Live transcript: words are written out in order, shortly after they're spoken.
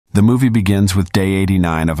The movie begins with day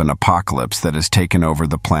 89 of an apocalypse that has taken over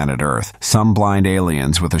the planet Earth. Some blind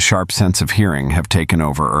aliens with a sharp sense of hearing have taken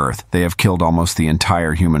over Earth. They have killed almost the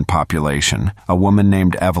entire human population. A woman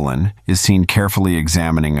named Evelyn is seen carefully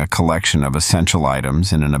examining a collection of essential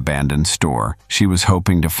items in an abandoned store. She was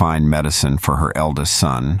hoping to find medicine for her eldest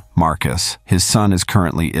son, Marcus. His son is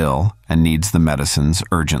currently ill and needs the medicines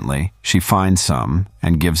urgently. She finds some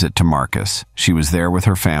and gives it to Marcus. She was there with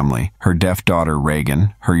her family, her deaf daughter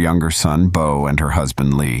Reagan, her younger son Bo, and her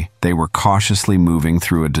husband Lee. They were cautiously moving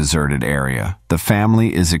through a deserted area. The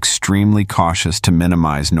family is extremely cautious to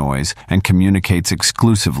minimize noise and communicates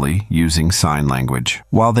exclusively using sign language.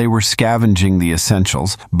 While they were scavenging the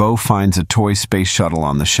essentials, Bo finds a toy space shuttle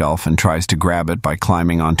on the shelf and tries to grab it by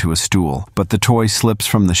climbing onto a stool. But the toy slips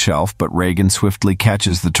from the shelf, but Reagan swiftly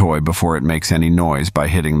catches the toy before it makes any noise by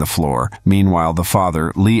hitting the floor. Meanwhile, the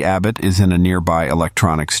father, Lee Abbott, is in a nearby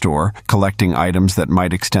electronics store, collecting items that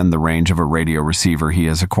might extend the range of a radio receiver he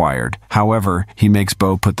has acquired. However, he makes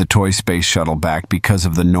Bo put the toy space shuttle back because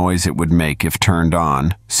of the noise it would make if turned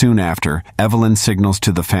on. Soon after, Evelyn signals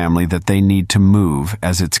to the family that they need to move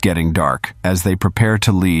as it's getting dark. As they prepare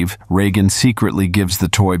to leave, Reagan secretly gives the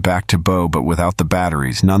toy back to Bo but without the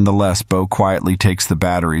batteries. Nonetheless, Bo quietly takes the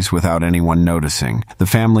batteries without anyone noticing. The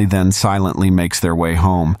family then silently makes their way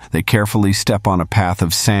home. They carefully step on a path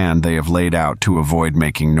of sand they have laid out to avoid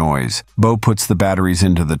making noise. Bo puts the batteries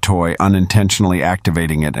into the toy, unintentionally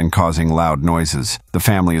activating it and causing loud noises. The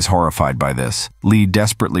family is horrified by this. Lee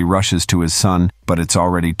desperately rushes to his son, but it's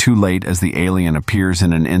already too late as the alien appears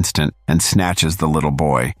in an instant and snatches the little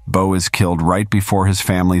boy. Bo is killed right before his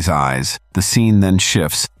family's eyes. The scene then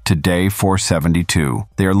shifts to day 472.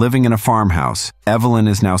 They are living in a farmhouse. Evelyn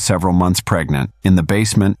is now several months pregnant. In the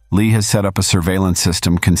basement, Lee has set up a surveillance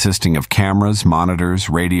system consisting of cameras, monitors,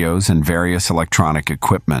 radios, and various electronic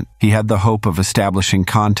equipment. He had the hope of establishing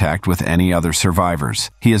contact with any other survivors.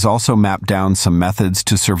 He has also mapped down some methods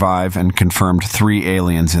to survive and confirmed 3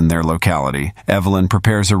 aliens in their locality. Evelyn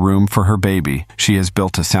prepares a room for her baby. She has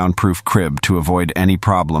built a soundproof crib to avoid any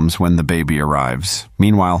problems when the baby arrives.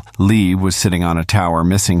 Meanwhile, Lee was sitting on a tower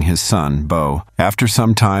missing his son, Bo. After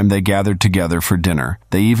some time, they gathered together for dinner.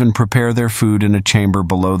 They even prepare their food in a chamber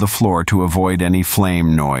below the floor to avoid any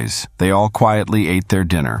flame noise. They all quietly ate their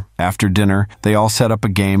dinner. After dinner, they all set up a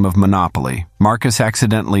game of Monopoly. Marcus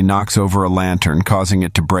accidentally knocks over a lantern, causing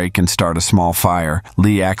it to break and start a small fire.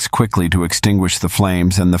 Lee acts quickly to extinguish the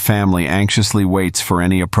flames, and the family anxiously waits for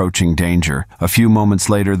any approaching danger. A few moments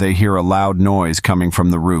later, they hear a loud noise coming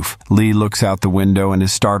from the roof. Lee looks out the window and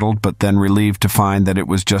is startled, but then relieved to find that it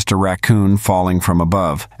was just a raccoon falling from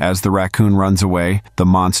above. As the raccoon runs away, the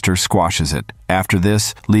monster squashes it. After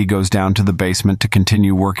this, Lee goes down to the basement to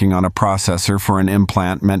continue working on a processor for an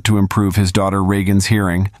implant meant to improve his daughter Reagan's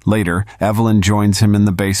hearing. Later, Evelyn joins him in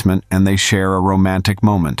the basement and they share a romantic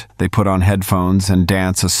moment. They put on headphones and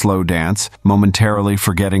dance a slow dance, momentarily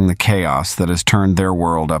forgetting the chaos that has turned their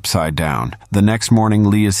world upside down. The next morning,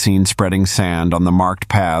 Lee is seen spreading sand on the marked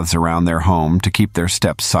paths around their home to keep their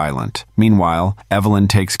steps silent. Meanwhile, Evelyn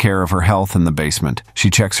takes care of her health in the basement. She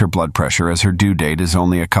checks her blood pressure as her due date is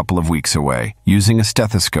only a couple of weeks away. Using a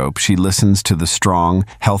stethoscope, she listens to the strong,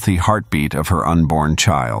 healthy heartbeat of her unborn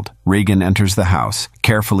child. Reagan enters the house,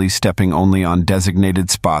 carefully stepping only on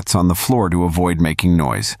designated spots on the floor to avoid making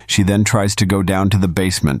noise. She then tries to go down to the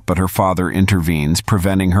basement, but her father intervenes,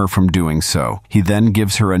 preventing her from doing so. He then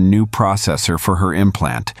gives her a new processor for her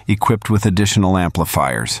implant, equipped with additional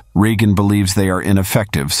amplifiers. Reagan believes they are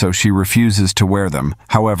ineffective, so she refuses to wear them.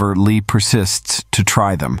 However, Lee persists to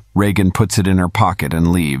try them. Reagan puts it in her pocket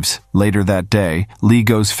and leaves. Later that day, Lee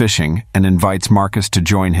goes fishing and invites Marcus to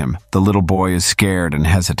join him. The little boy is scared and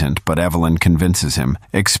hesitant, but Evelyn convinces him,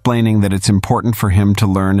 explaining that it's important for him to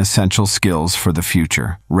learn essential skills for the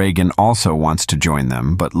future. Reagan also wants to join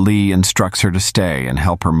them, but Lee instructs her to stay and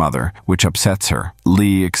help her mother, which upsets her.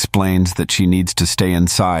 Lee explains that she needs to stay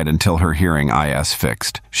inside until her hearing is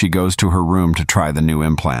fixed. She goes to her room to try the new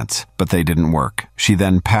implants, but they didn't work. She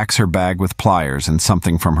then packs her bag with pliers and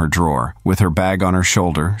something from her drawer. With her bag on her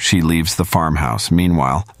shoulder, she leaves the farmhouse.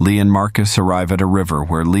 Meanwhile, Lee and Marcus arrive at a river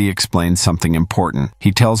where Lee explains something important.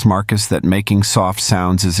 He tells Marcus that making soft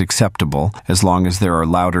sounds is acceptable as long as there are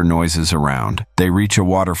louder noises around. They reach a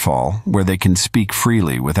waterfall where they can speak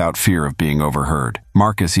freely without fear of being overheard.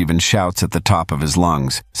 Marcus even shouts at the top of his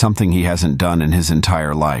lungs, something he hasn't done in his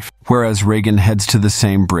entire life. Whereas Reagan heads to the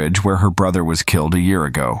same bridge where her brother was killed a year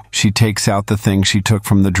ago. She takes out the thing she took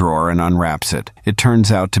from the drawer and unwraps it. It turns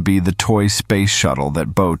out to be the toy space shuttle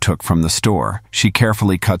that Bo took from the store. She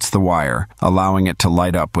carefully cuts the wire, allowing it to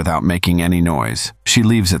light up without making any noise. She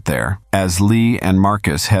leaves it there. As Lee and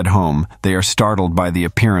Marcus head home, they are startled by the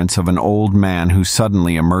appearance of an old man who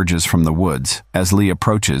suddenly emerges from the woods. As Lee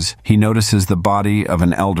approaches, he notices the body of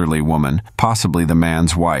an elderly woman, possibly the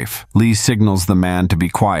man's wife. Lee signals the man to be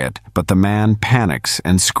quiet, but the man panics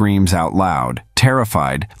and screams out loud.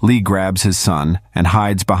 Terrified, Lee grabs his son and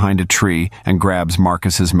hides behind a tree and grabs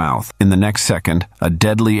Marcus's mouth. In the next second, a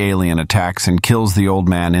deadly alien attacks and kills the old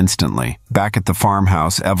man instantly. Back at the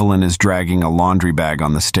farmhouse, Evelyn is dragging a laundry bag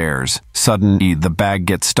on the stairs. Suddenly, the bag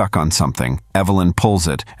gets stuck on something. Evelyn pulls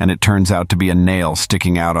it, and it turns out to be a nail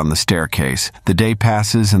sticking out on the staircase. The day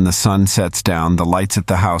passes and the sun sets down. The lights at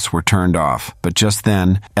the house were turned off. But just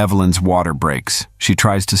then, Evelyn's water breaks. She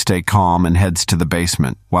tries to stay calm and heads to the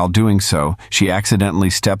basement. While doing so, she accidentally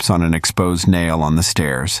steps on an exposed nail on the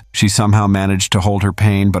stairs. She somehow managed to hold her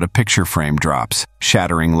pain, but a picture frame drops,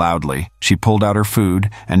 shattering loudly. She pulled out her food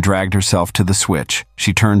and dragged herself to the switch.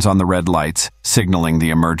 She turns on the red lights, signaling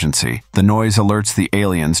the emergency. The noise alerts the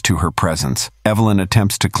aliens to her presence. Evelyn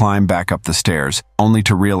attempts to climb back up the stairs, only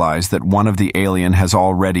to realize that one of the alien has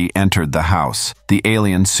already entered the house. The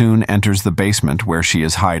alien soon enters the basement where she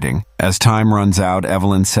is hiding. As time runs out,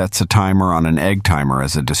 Evelyn sets a timer on an egg timer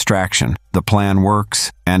as a distraction. The plan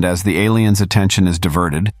works, and as the alien's attention is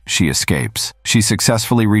diverted, she escapes. She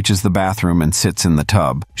successfully reaches the bathroom and sits in the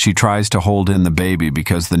tub. She tries to hold in the baby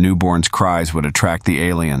because the newborn's cries would attract the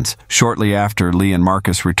aliens. Shortly after, Lee and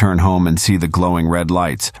Marcus return home and see the glowing red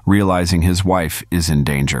lights, realizing his wife is in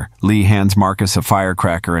danger. Lee hands Marcus a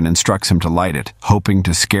firecracker and instructs him to light it, hoping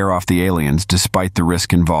to scare off the aliens despite the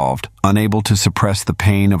risk involved. Unable to suppress the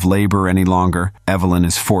pain of labor any longer, Evelyn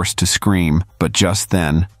is forced to scream, but just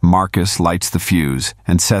then, Marcus lights the fuse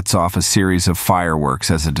and sets off a series of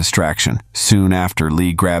fireworks as a distraction. Soon after,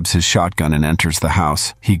 Lee grabs his shotgun and enters the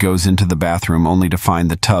house. He goes into the bathroom only to find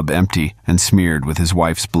the tub empty and smeared with his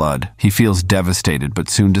wife's blood. He feels devastated but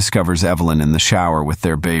soon discovers Evelyn in the shower with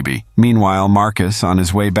their baby. Meanwhile, Marcus, on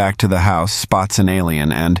his way back to the house, spots an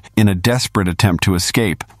alien and, in a desperate attempt to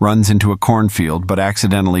escape, runs into a cornfield but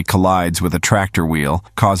accidentally collides with a tractor wheel,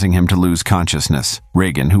 causing him to lose consciousness.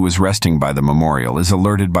 Reagan, who was resting by the memorial, is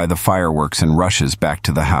alerted by the fireworks and rushes back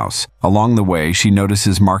to the house. Along the way, she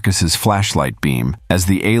notices Marcus's flashlight beam. As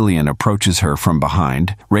the alien approaches her from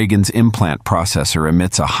behind, Reagan's implant processor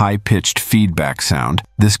emits a high-pitched feedback sound.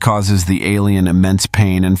 This causes the alien immense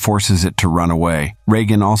pain and forces it to run away.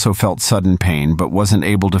 Reagan also felt sudden pain but wasn't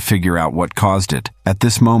able to figure out what caused it. At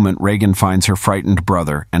this moment, Reagan finds her frightened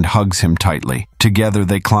brother and hugs him tightly. Together,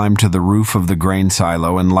 they climb to the roof of the grain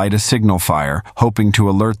silo and light a signal fire, hoping to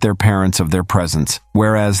alert their parents of their presence.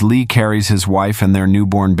 Whereas Lee carries his wife and their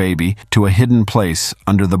newborn baby to a hidden place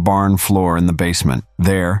under the barn floor in the basement.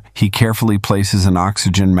 There, he carefully places an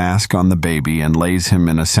oxygen mask on the baby and lays him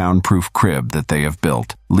in a soundproof crib that they have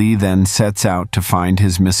built. Lee then sets out to find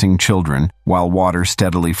his missing children while water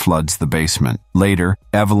steadily floods the basement. Later,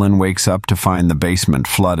 Evelyn wakes up to find the basement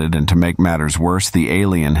flooded, and to make matters worse, the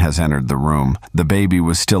alien has entered the room. The baby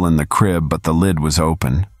was still in the crib, but the lid was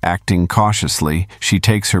open. Acting cautiously, she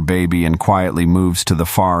takes her baby and quietly moves to the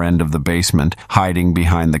far end of the basement, hiding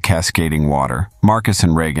behind the cascading water. Marcus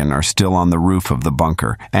and Reagan are still on the roof of the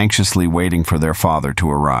bunker, anxiously waiting for their father to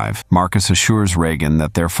arrive. Marcus assures Reagan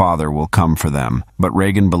that their father will come for them, but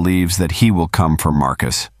Reagan believes that he will come for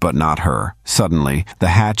Marcus, but not her. Suddenly, the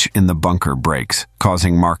hatch in the bunker breaks,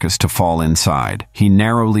 causing Marcus to fall inside. He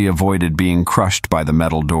narrowly avoided being crushed by the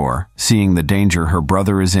metal door. Seeing the danger her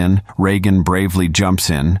brother is in, Reagan bravely jumps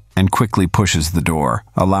in and quickly pushes the door,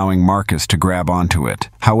 allowing Marcus to grab onto it.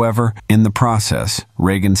 However, in the process,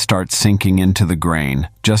 Reagan starts sinking into the grain,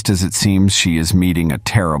 just as it seems she is meeting a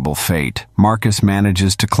terrible fate. Marcus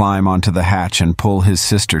manages to climb onto the hatch and pull his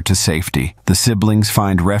sister to safety. The siblings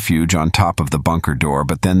find refuge on top of the bunker door,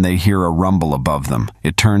 but then they hear a rumble above them.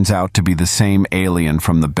 It turns out to be the same alien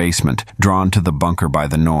from the basement, drawn to the bunker by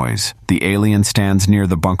the noise. The alien stands near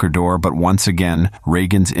the bunker door, but once again,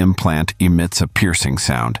 Reagan's implant emits a piercing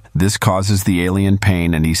sound. This causes the alien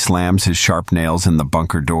pain and he slams his sharp nails in the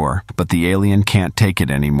bunker door, but the alien can't take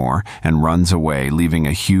it anymore and runs away, leaving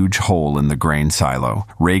a huge hole in the grain silo.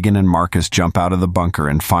 Reagan and Marcus jump out of the bunker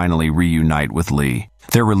and finally reunite with Lee.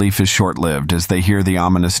 Their relief is short-lived as they hear the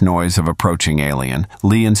ominous noise of approaching alien.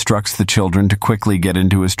 Lee instructs the children to quickly get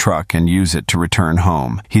into his truck and use it to return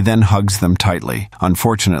home. He then hugs them tightly.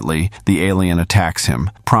 Unfortunately, the alien attacks him,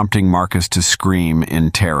 prompting Marcus to scream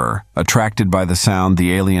in terror. Attracted by the sound,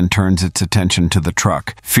 the alien turns its attention to the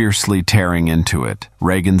truck, fiercely tearing into it.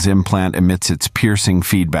 Reagan's implant emits its piercing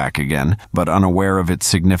feedback again, but unaware of its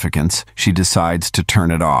significance, she decides to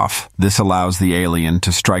turn it off. This allows the alien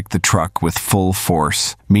to strike the truck with full force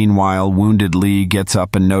worse. Meanwhile, wounded Lee gets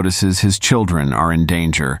up and notices his children are in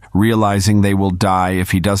danger. Realizing they will die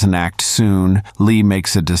if he doesn't act soon, Lee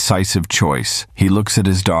makes a decisive choice. He looks at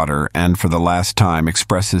his daughter and, for the last time,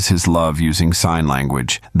 expresses his love using sign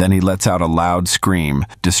language. Then he lets out a loud scream,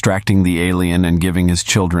 distracting the alien and giving his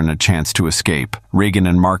children a chance to escape. Regan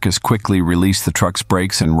and Marcus quickly release the truck's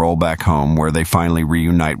brakes and roll back home, where they finally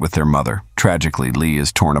reunite with their mother. Tragically, Lee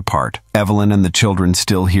is torn apart. Evelyn and the children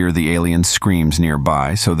still hear the alien's screams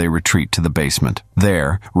nearby, so they retreat to the basement.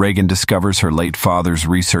 There, Regan discovers her late father's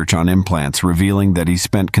research on implants, revealing that he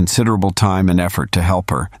spent considerable time and effort to help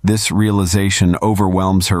her. This realization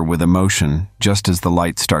overwhelms her with emotion, just as the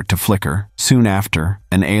lights start to flicker. Soon after,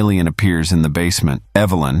 an alien appears in the basement.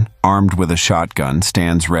 Evelyn, armed with a shotgun,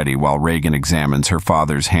 stands ready while Regan examines her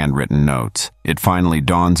father's handwritten notes. It finally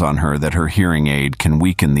dawns on her that her hearing aid can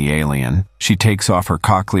weaken the alien. She takes off her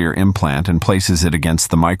cochlear implant and places it against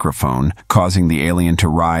the microphone, causing the alien to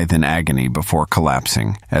writhe in agony before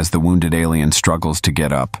collapsing. As the wounded alien struggles to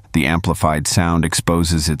get up, the amplified sound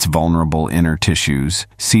exposes its vulnerable inner tissues.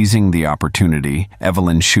 Seizing the opportunity,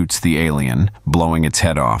 Evelyn shoots the alien, blowing its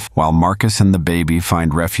head off. While Marcus and the baby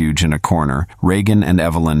find refuge in a corner, Regan and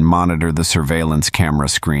Evelyn monitor the surveillance camera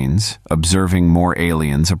screens, observing more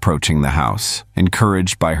aliens approaching the house.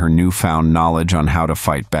 Encouraged by her newfound knowledge on how to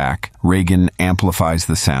fight back, Regan amplifies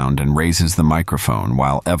the sound and raises the microphone,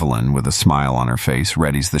 while Evelyn, with a smile on her face,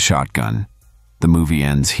 readies the shotgun. The movie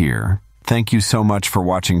ends here. Thank you so much for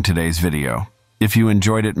watching today's video. If you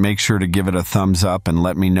enjoyed it, make sure to give it a thumbs up and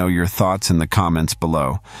let me know your thoughts in the comments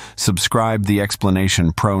below. Subscribe The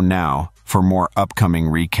Explanation Pro now for more upcoming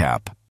recap.